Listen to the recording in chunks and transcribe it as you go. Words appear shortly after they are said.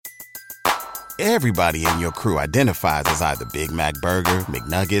Everybody in your crew identifies as either Big Mac Burger,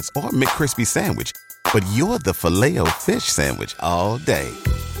 McNuggets, or McCrispy Sandwich. But you're the Filet-O-Fish Sandwich all day.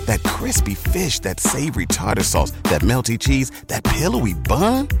 That crispy fish, that savory tartar sauce, that melty cheese, that pillowy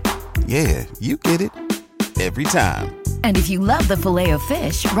bun. Yeah, you get it. Every time. And if you love the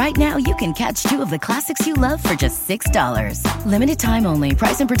Filet-O-Fish, right now you can catch two of the classics you love for just $6. Limited time only.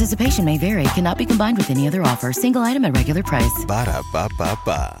 Price and participation may vary. Cannot be combined with any other offer. Single item at regular price.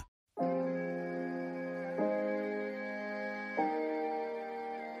 Ba-da-ba-ba-ba.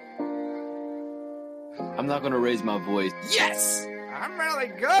 I'm not going to raise my voice. Yes! I'm really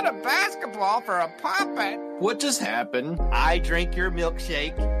good at basketball for a puppet. What just happened? I drink your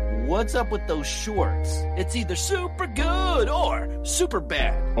milkshake. What's up with those shorts? It's either super good or super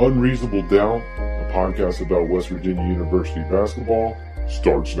bad. Unreasonable Doubt, a podcast about West Virginia University basketball,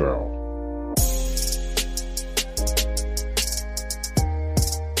 starts now.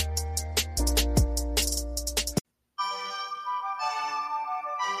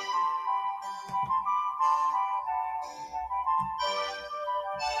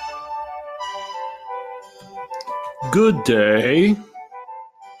 Good day.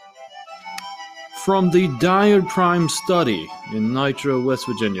 From the Dyer Prime Study in Nitro, West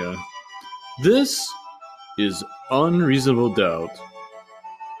Virginia, this is Unreasonable Doubt.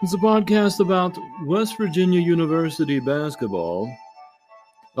 It's a podcast about West Virginia University basketball.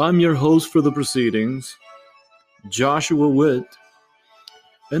 I'm your host for the proceedings, Joshua Witt,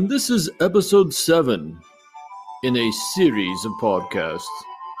 and this is episode 7 in a series of podcasts.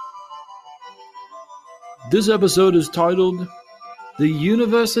 This episode is titled The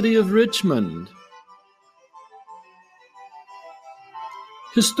University of Richmond.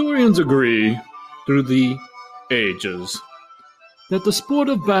 Historians agree, through the ages, that the sport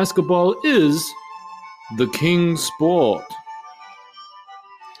of basketball is the king's sport.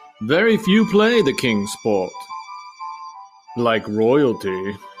 Very few play the king's sport, like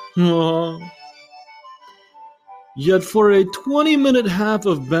royalty. Yet for a 20-minute half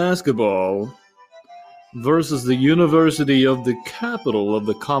of basketball versus the University of the capital of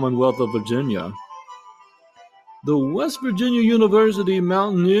the Commonwealth of Virginia, the West Virginia University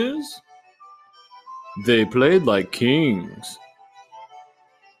Mountaineers, they played like kings.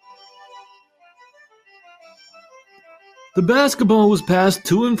 The basketball was passed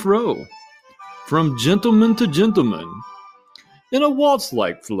to and fro, from gentleman to gentleman, in a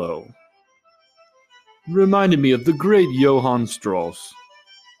waltz-like flow. Reminded me of the great Johann Strauss,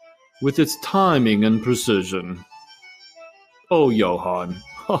 with its timing and precision. Oh, Johann.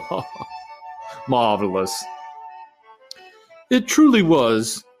 Marvelous. It truly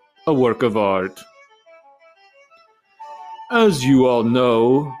was a work of art. As you all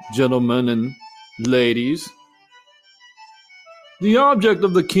know, gentlemen and ladies, the object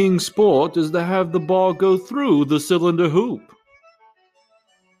of the king's sport is to have the ball go through the cylinder hoop,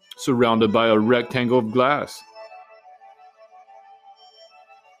 surrounded by a rectangle of glass.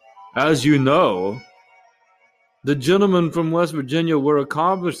 As you know, the gentlemen from West Virginia were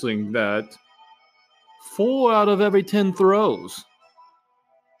accomplishing that 4 out of every 10 throws.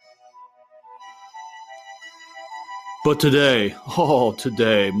 But today,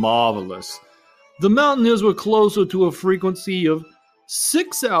 marvelous. The Mountaineers were closer to a frequency of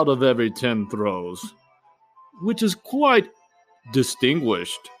 6 out of every 10 throws, which is quite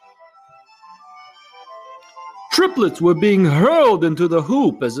distinguished. Triplets were being hurled into the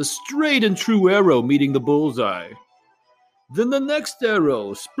hoop as a straight and true arrow meeting the bullseye. Then the next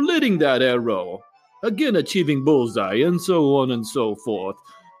arrow, splitting that arrow, again achieving bullseye, and so on and so forth.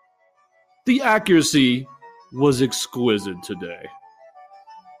 The accuracy was exquisite today.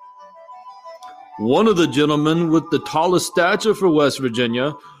 One of the gentlemen with the tallest stature for West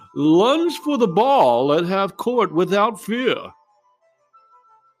Virginia lunged for the ball at half court without fear,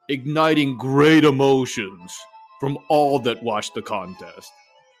 igniting great emotions from all that watched the contest.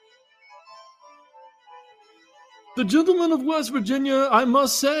 The gentlemen of West Virginia, I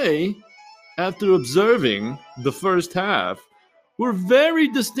must say, after observing the first half, were very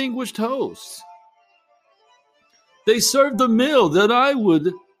distinguished hosts. They served a meal that I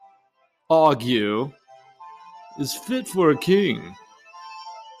would argue is fit for a king.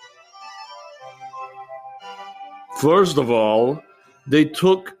 First of all, they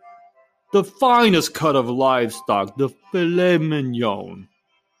took the finest cut of livestock, the filet mignon,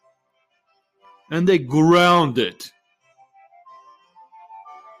 and they ground it.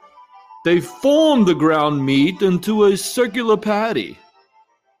 They formed the ground meat into a circular patty.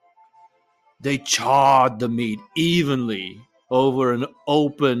 They charred the meat evenly over an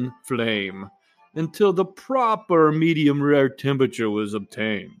open flame until the proper medium rare temperature was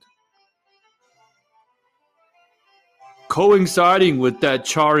obtained. coinciding with that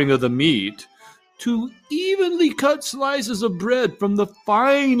charring of the meat, 2 evenly cut slices of bread from the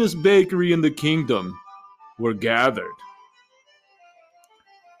finest bakery in the kingdom were gathered.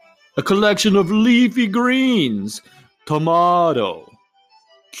 A collection of leafy greens, tomato,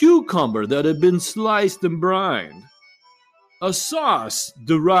 cucumber that had been sliced and brined, a sauce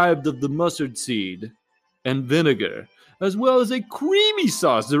derived of the mustard seed and vinegar, as well as a creamy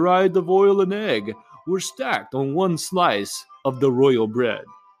sauce derived of oil and egg, were stacked on one slice of the royal bread.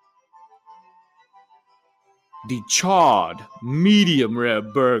 The charred, medium-rare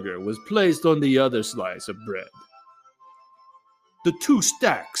burger was placed on the other slice of bread. The 2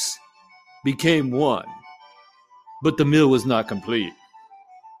 stacks became one, but the meal was not complete.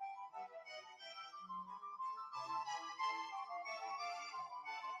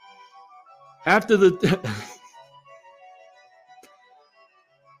 After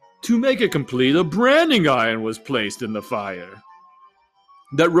to make it complete, a branding iron was placed in the fire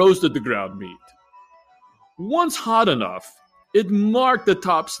that roasted the ground meat. Once hot enough, it marked the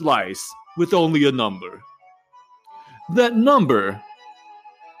top slice with only a number. That number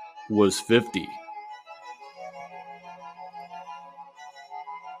was 50.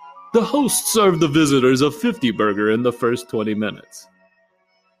 The host served the visitors a 50 burger in the first 20 minutes.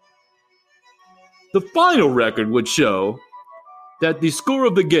 The final record would show that the score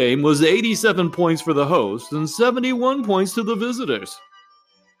of the game was 87 points for the host and 71 points to the visitors.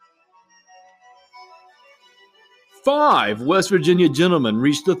 5 West Virginia gentlemen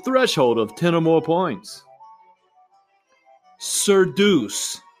reached the threshold of 10 or more points. Sir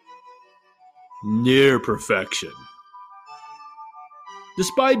Deuce, near perfection.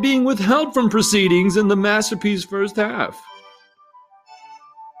 Despite being withheld from proceedings in the masterpiece first half.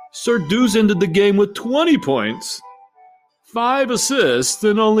 Sir Deuce ended the game with 20 points, 5 assists,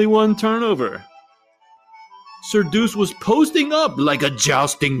 and only 1 turnover. Sir Deuce was posting up like a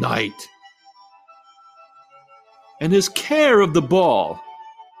jousting knight. And his care of the ball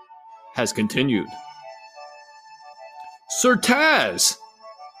has continued. Sir Taz,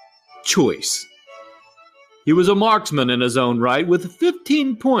 choice. He was a marksman in his own right with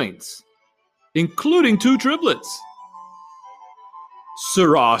 15 points, including 2 triplets.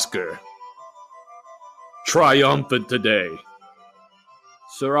 Sir Oscar, triumphant today.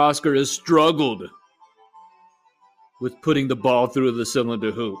 Sir Oscar has struggled with putting the ball through the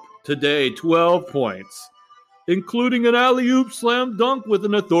cylinder hoop. Today, 12 points, including an alley-oop slam dunk with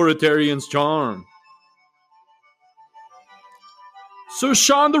an authoritarian's charm. Sir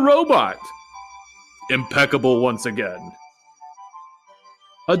Sean the Robot, impeccable once again.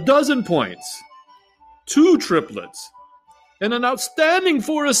 12 points, 2 triplets, and an outstanding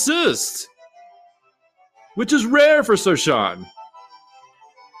 4 assists, which is rare for Sir Sean,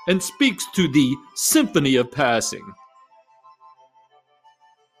 and speaks to the symphony of passing.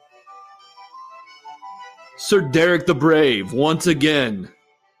 Sir Derek the Brave, once again,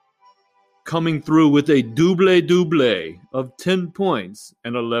 coming through with a double of 10 points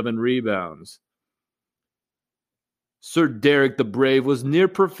and 11 rebounds. Sir Derek the Brave was near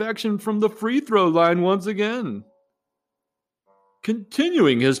perfection from the free throw line once again,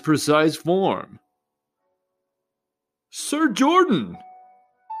 continuing his precise form. Sir Jordan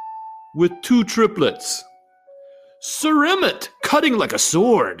with 2 triplets. Sir Emmett cutting like a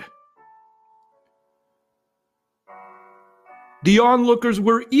sword. The onlookers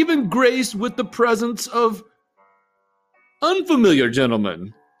were even graced with the presence of unfamiliar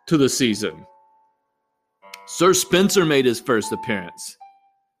gentlemen to the season. Sir Spencer made his first appearance.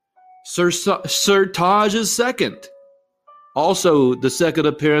 Sir Taj's second. Also the second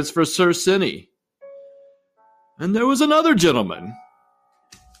appearance for Sir Sinny. And there was another gentleman.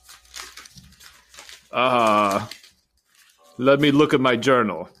 Let me look at my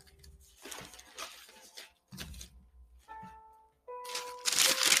journal.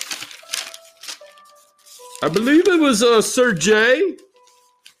 I believe it was Sir J.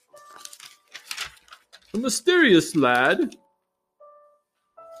 A mysterious lad.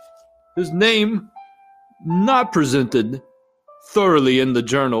 His name not presented thoroughly in the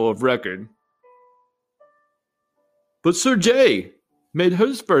journal of record. But Sir J made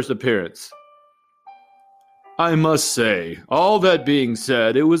his first appearance. I must say, all that being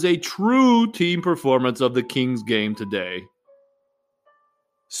said, it was a true team performance of the Kings game today.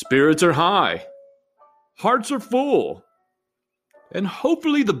 Spirits are high. Hearts are full. And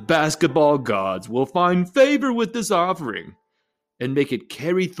hopefully the basketball gods will find favor with this offering and make it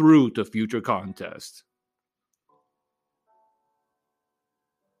carry through to future contests.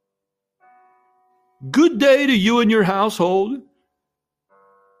 Good day to you and your household.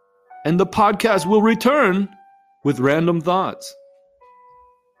 And the podcast will return with random thoughts.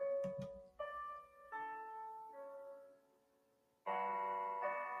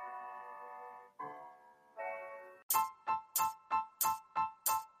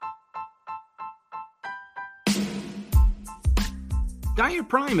 Dyer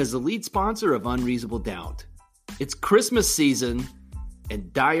Prime is the lead sponsor of Unreasonable Doubt. It's Christmas season,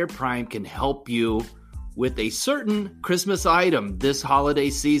 and Dyer Prime can help you with a certain Christmas item this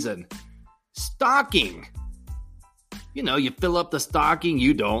holiday season. Stocking. You know, you fill up the stocking.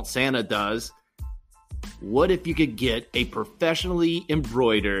 You don't. Santa does. What if you could get a professionally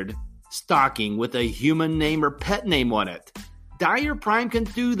embroidered stocking with a human name or pet name on it? Dyer Prime can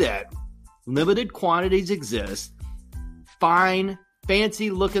do that. Limited quantities exist. Fine,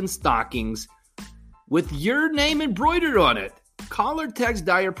 fancy-looking stockings with your name embroidered on it. Call or text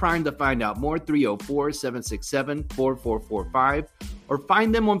Dyer Prime to find out more, 304-767-4445, or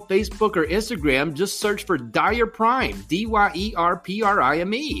find them on Facebook or Instagram. Just search for Dyer Prime,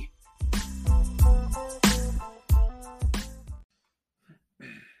 Dyerprime.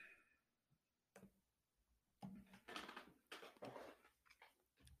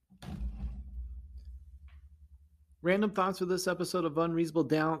 Random thoughts for this episode of Unreasonable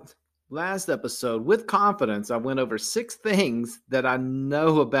Doubt. Last episode, with confidence, I went over 6 things that I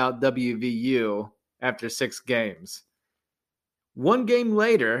know about WVU after 6 games. 1 game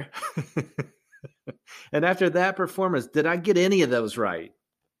later, and after that performance, did I get any of those right?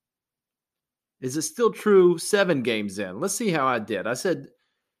 Is it still true 7 games in? Let's see how I did. I said,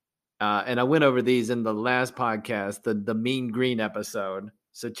 and I went over these in the last podcast, the Mean Green episode,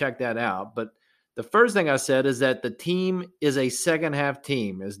 so check that out. But the first thing I said is that the team is a second-half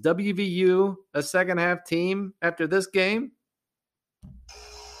team. Is WVU a second-half team after this game?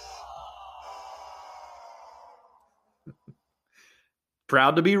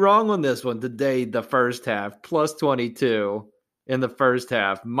 Proud to be wrong on this one today, the first half, plus 22 in the first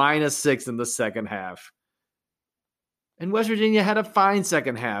half, minus 6 in the second half. And West Virginia had a fine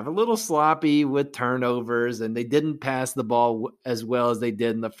second half, a little sloppy with turnovers, and they didn't pass the ball as well as they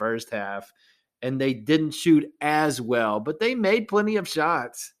did in the first half. And they didn't shoot as well, but they made plenty of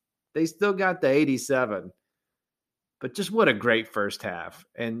shots. They still got the 87. But just what a great first half.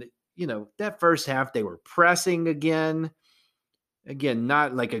 And, you know, that first half, they were pressing again. Again,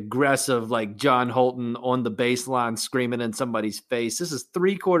 not like aggressive like John Holton on the baseline screaming in somebody's face. This is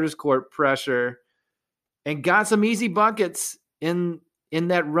 3/4 court pressure and got some easy buckets in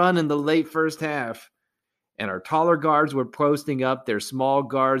that run in the late first half. And our taller guards were posting up their small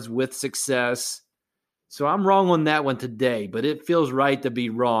guards with success. So I'm wrong on that one today, but it feels right to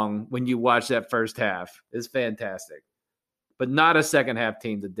be wrong when you watch that first half. It's fantastic. But not a second half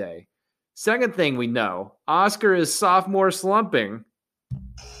team today. Second thing we know, Oscar is sophomore slumping.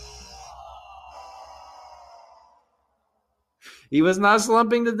 He was not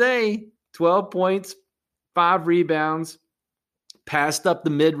slumping today. 12 points, 5 rebounds, passed up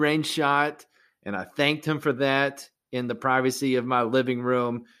the mid-range shot. And I thanked him for that in the privacy of my living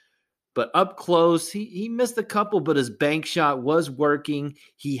room. But up close, he missed a couple, but his bank shot was working.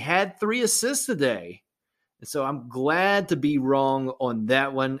 He had 3 assists today. And so I'm glad to be wrong on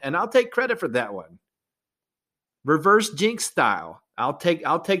that one. And I'll take credit for that one. Reverse jinx style. I'll take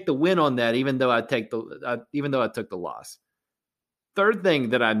the win on that, even though I took the loss. Third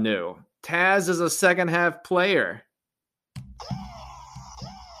thing that I knew, Taz is a second half player.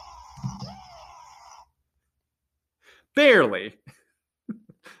 Barely.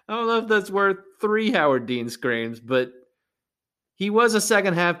 I don't know if that's worth 3 Howard Dean screams, but he was a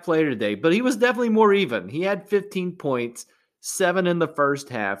second half player today. But he was definitely more even. He had 15 points, 7 in the first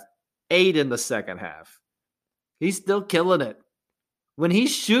half, 8 in the second half. He's still killing it. When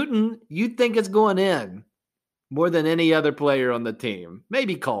he's shooting, you'd think it's going in more than any other player on the team.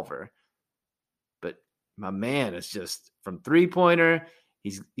 Maybe Culver. But my man is just from three-pointer.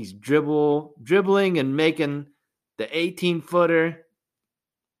 He's dribbling and making the 18-footer,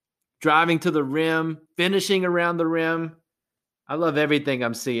 driving to the rim, finishing around the rim. I love everything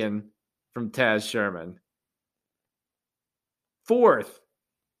I'm seeing from Taz Sherman. Fourth,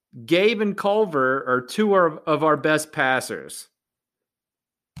 Gabe and Culver are 2 of our best passers.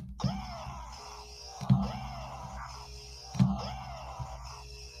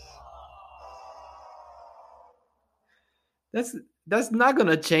 That's not going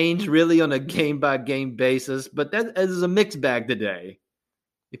to change really on a game-by-game basis, but that is a mixed bag today.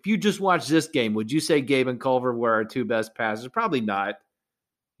 If you just watch this game, would you say Gabe and Culver were our 2 best passers? Probably not.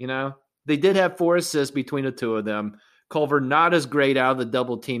 You know, they did have 4 assists between the 2 of them. Culver not as great out of the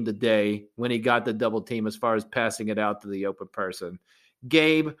double team today when he got the double team as far as passing it out to the open person.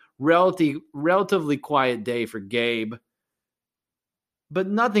 Gabe, relatively quiet day for Gabe. But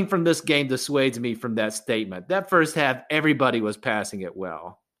nothing from this game dissuades me from that statement. That first half, everybody was passing it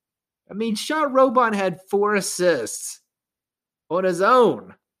well. I mean, Shot Robot had 4 assists on his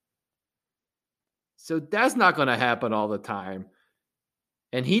own. So that's not going to happen all the time.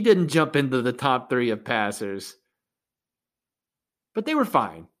 And he didn't jump into the top 3 of passers. But they were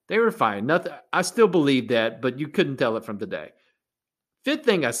fine. They were fine. Nothing. I still believe that, but you couldn't tell it from today. Fifth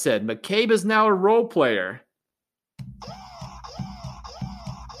thing I said, McCabe is now a role player.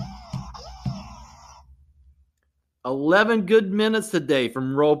 11 good minutes today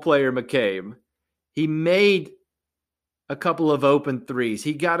from role player McCabe. He made a couple of open threes.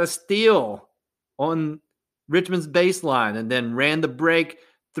 He got a steal on Richmond's baseline and then ran the break,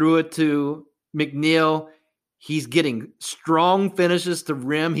 threw it to McNeil. He's getting strong finishes to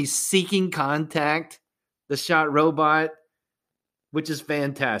rim. He's seeking contact, the Shot Robot, which is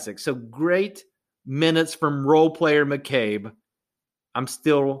fantastic. So great minutes from role player McCabe.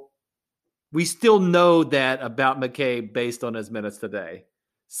 We still know that about McCabe based on his minutes today.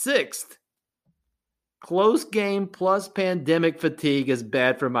 Sixth, close game plus pandemic fatigue is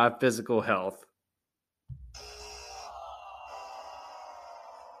bad for my physical health.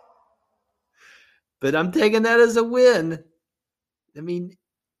 But I'm taking that as a win. I mean,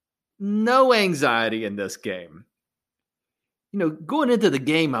 no anxiety in this game. You know, going into the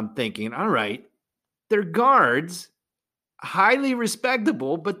game, I'm thinking, all right, they're guards, highly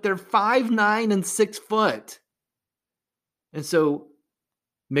respectable, but they're 5'9" and 6 foot. And so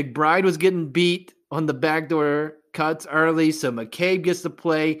McBride was getting beat on the backdoor cuts early, so McCabe gets to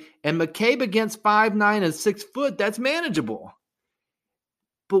play. And McCabe against 5'9" and 6 foot, that's manageable.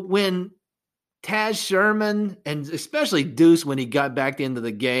 But when Taz Sherman, and especially Deuce when he got back into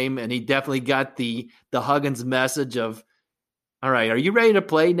the game, and he definitely got the Huggins message of, all right, are you ready to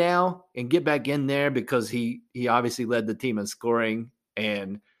play now and get back in there? Because he obviously led the team in scoring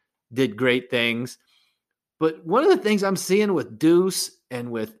and did great things. But one of the things I'm seeing with Deuce and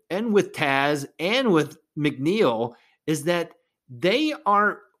with Taz and with McNeil is that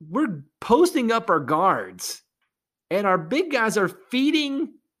we're posting up our guards, and our big guys are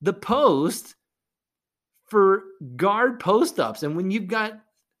feeding the post for guard post-ups. And when you've got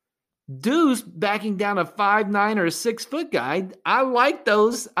Deuce backing down a 5'9" or a 6 foot guy, I like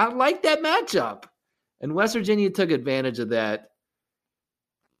those. I like that matchup. And West Virginia took advantage of that.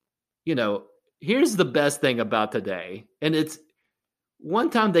 You know, here's the best thing about today. And it's one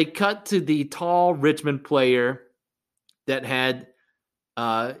time they cut to the tall Richmond player that had,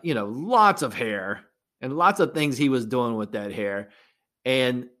 lots of hair and lots of things he was doing with that hair.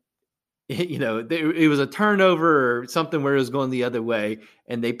 And it was a turnover or something where it was going the other way,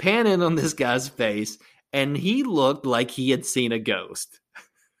 and they pan in on this guy's face, and he looked like he had seen a ghost.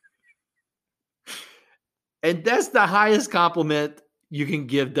 And that's the highest compliment you can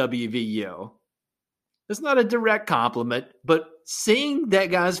give WVU. It's not a direct compliment, but seeing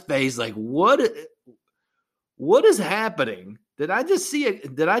that guy's face, like, what is happening? Did I just see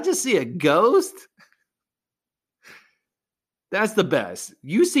a ghost? That's the best.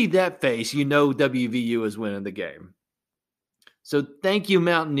 You see that face, you know WVU is winning the game. So thank you,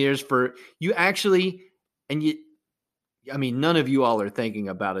 Mountaineers, for you actually, none of you all are thinking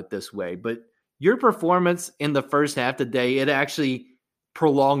about it this way, but your performance in the first half today, it actually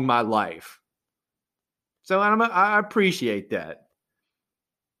prolonged my life. So I appreciate that.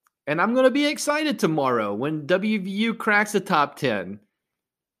 And I'm going to be excited tomorrow when WVU cracks the top 10.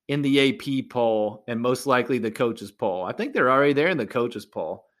 In the AP poll and most likely the coaches poll. I think they're already there in the coaches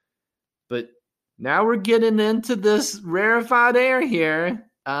poll. But now we're getting into this rarefied air here.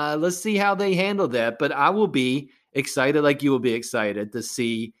 Let's see how they handle that. But I will be excited like you will be excited to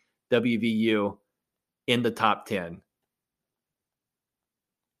see WVU in the top 10.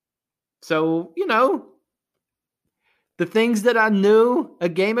 So, the things that I knew a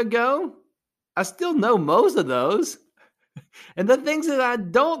game ago, I still know most of those. And the things that I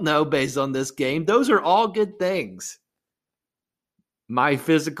don't know based on this game, those are all good things. My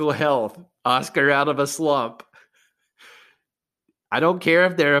physical health, Oscar out of a slump. I don't care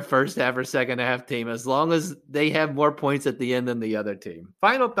if they're a first half or second half team, as long as they have more points at the end than the other team.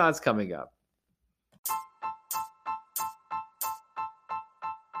 Final thoughts coming up.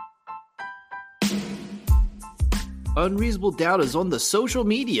 Unreasonable Doubt is on the social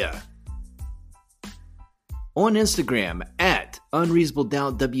media. On Instagram at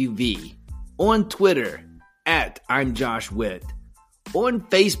UnreasonableDoubtWV. On Twitter at I'm Josh Witt. On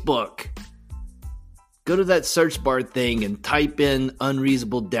Facebook, go to that search bar thing and type in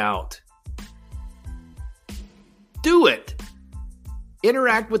Unreasonable Doubt. Do it.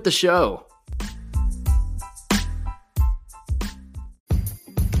 Interact with the show.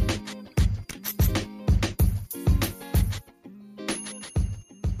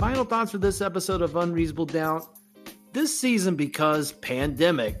 Final thoughts for this episode of Unreasonable Doubt. This season, because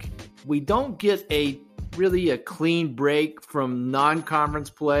pandemic, we don't get a clean break from non-conference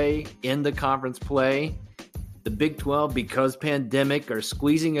play into conference play. The Big 12, because pandemic, are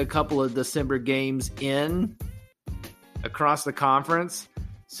squeezing a couple of December games in across the conference.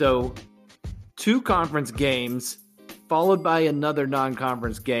 So 2 conference games followed by another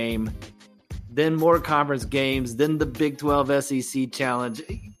non-conference game, then more conference games, then the Big 12 SEC challenge.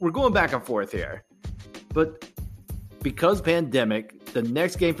 We're going back and forth here. But because pandemic, the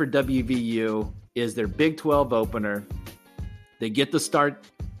next game for WVU is their Big 12 opener. They get to start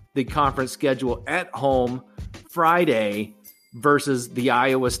the conference schedule at home Friday versus the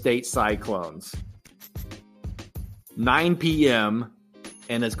Iowa State Cyclones. 9 p.m.,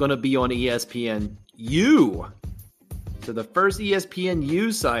 and it's going to be on ESPNU. So the first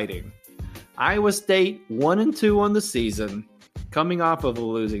ESPNU sighting. Iowa State 1-2 on the season, coming off of a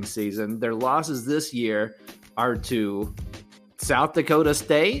losing season. Their losses this year are to South Dakota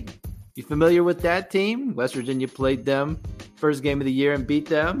State. You familiar with that team? West Virginia played them first game of the year and beat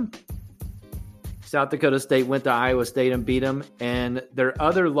them. South Dakota State went to Iowa State and beat them. And their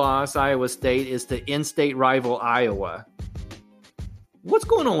other loss, Iowa State, is to in-state rival Iowa. What's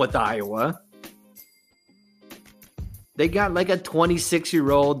going on with Iowa? They got like a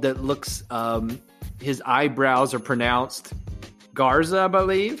 26-year-old that looks, his eyebrows are pronounced Garza, I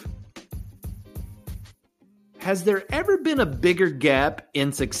believe. Has there ever been a bigger gap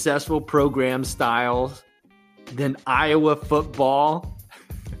in successful program styles than Iowa football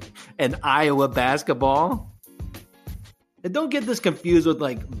and Iowa basketball? And don't get this confused with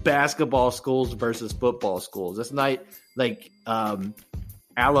like basketball schools versus football schools. It's not like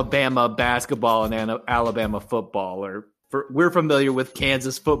Alabama basketball and Alabama football, or we're familiar with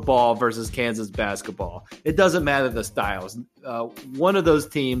Kansas football versus Kansas basketball. It doesn't matter the styles. One of those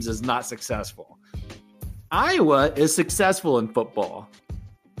teams is not successful. Iowa is successful in football.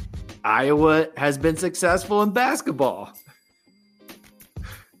 Iowa has been successful in basketball.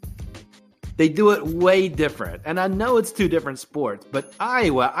 They do it way different. And I know it's 2 different sports, but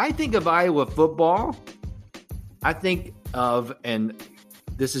Iowa, I think of Iowa football. I think of, and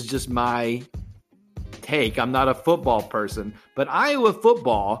this is just my take, I'm not a football person, but Iowa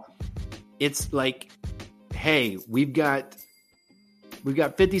football, it's like, hey, we've got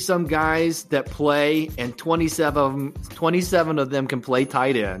 50-some guys that play, and 27 of them can play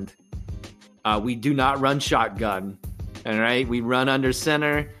tight end. We do not run shotgun, all right? We run under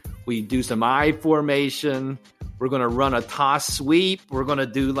center. We do some I formation. We're going to run a toss sweep. We're going to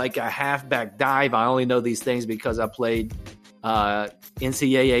do like a halfback dive. I only know these things because I played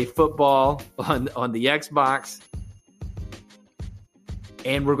NCAA football on the Xbox.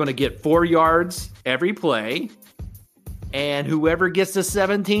 And we're going to get 4 yards every play. And whoever gets to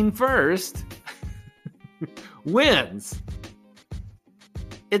 17 first wins.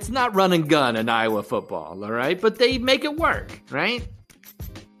 It's not run and gun in Iowa football, all right? But they make it work, right?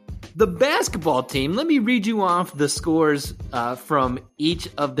 The basketball team, let me read you off the scores from each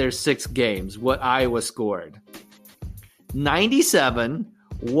of their 6 games, what Iowa scored. 97,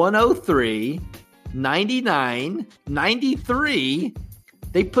 103, 99, 93.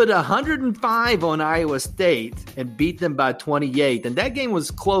 They put 105 on Iowa State and beat them by 28. And that game was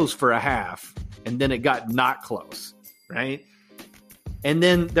close for a half. And then it got not close, right? And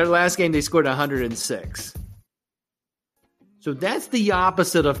then their last game, they scored 106. So that's the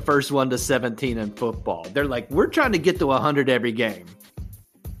opposite of first 1 to 17 in football. They're like, we're trying to get to 100 every game.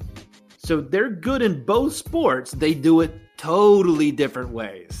 So they're good in both sports. They do it totally different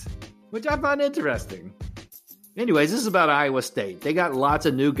ways, which I find interesting. Anyways, this is about Iowa State. They got lots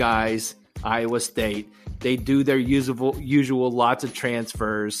of new guys, Iowa State. They do their usual lots of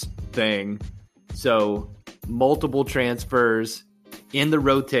transfers thing. So multiple transfers in the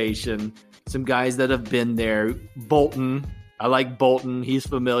rotation. Some guys that have been there. Bolton. I like Bolton. He's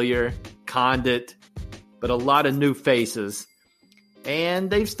familiar. Condit. But a lot of new faces. And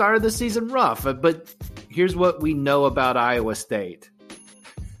they've started the season rough. But here's what we know about Iowa State.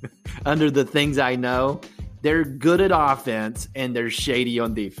 Under the things I know, they're good at offense and they're shady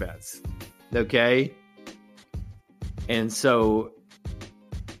on defense. Okay? And so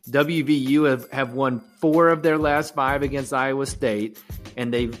WVU have won 4 of their last 5 against Iowa State.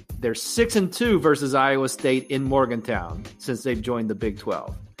 And they're 6-2 versus Iowa State in Morgantown since they've joined the Big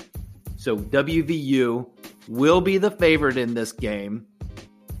 12. So WVU will be the favorite in this game.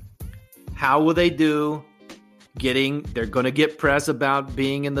 How will they do? they're going to get press about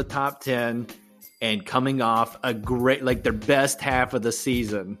being in the top 10 and coming off a great, like their best half of the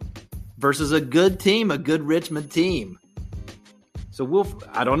season versus a good team, a good Richmond team. So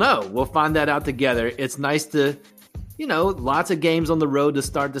I don't know. We'll find that out together. It's nice to, lots of games on the road to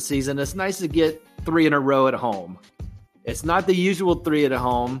start the season. It's nice to get 3 in a row at home. It's not the usual 3 at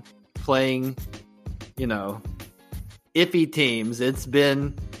home playing, iffy teams. It's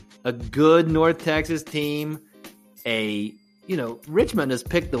been a good North Texas team. Richmond has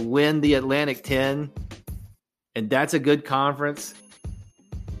picked to win the Atlantic 10, and that's a good conference.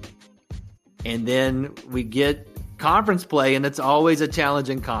 And then we get conference play, and it's always a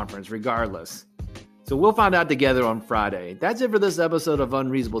challenging conference regardless. So we'll find out together on Friday. That's it for this episode of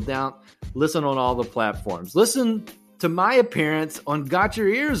Unreasonable Doubt. Listen on all the platforms. Listen to my appearance on Got Your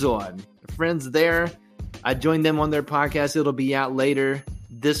Ears On. Friends there, I joined them on their podcast. It'll be out later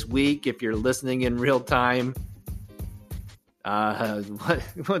this week if you're listening in real time.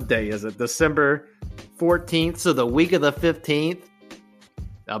 What day is it? December 14th. So the week of the 15th,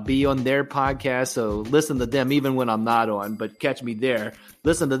 I'll be on their podcast. So listen to them even when I'm not on, but catch me there.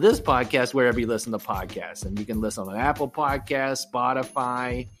 Listen to this podcast wherever you listen to podcasts. And you can listen on Apple Podcasts,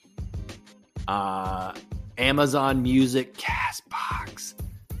 Spotify, Amazon Music, CastBox.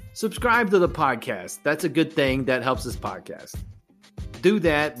 Subscribe to the podcast. That's a good thing. That helps this podcast. Do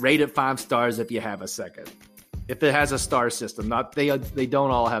that. Rate it 5 stars if you have a second. If it has a star system. They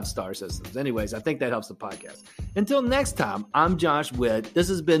don't all have star systems. Anyways, I think that helps the podcast. Until next time, I'm Josh Witt. This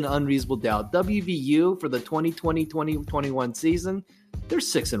has been Unreasonable Doubt. WVU for the 2020-2021 season. They're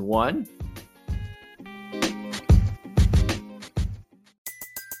 6-1.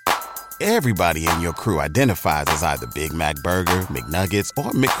 Everybody in your crew identifies as either Big Mac Burger, McNuggets,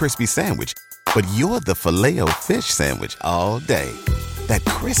 or McCrispy Sandwich. But you're the Filet-O-Fish Sandwich all day. That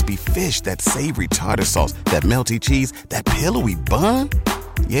crispy fish, that savory tartar sauce, that melty cheese, that pillowy bun.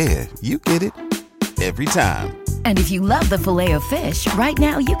 Yeah, you get it. Every time. And if you love the Filet-O-Fish, right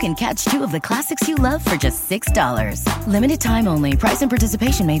now you can catch 2 of the classics you love for just $6. Limited time only. Price and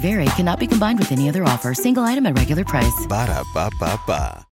participation may vary. Cannot be combined with any other offer. Single item at regular price. Ba-da-ba-ba-ba.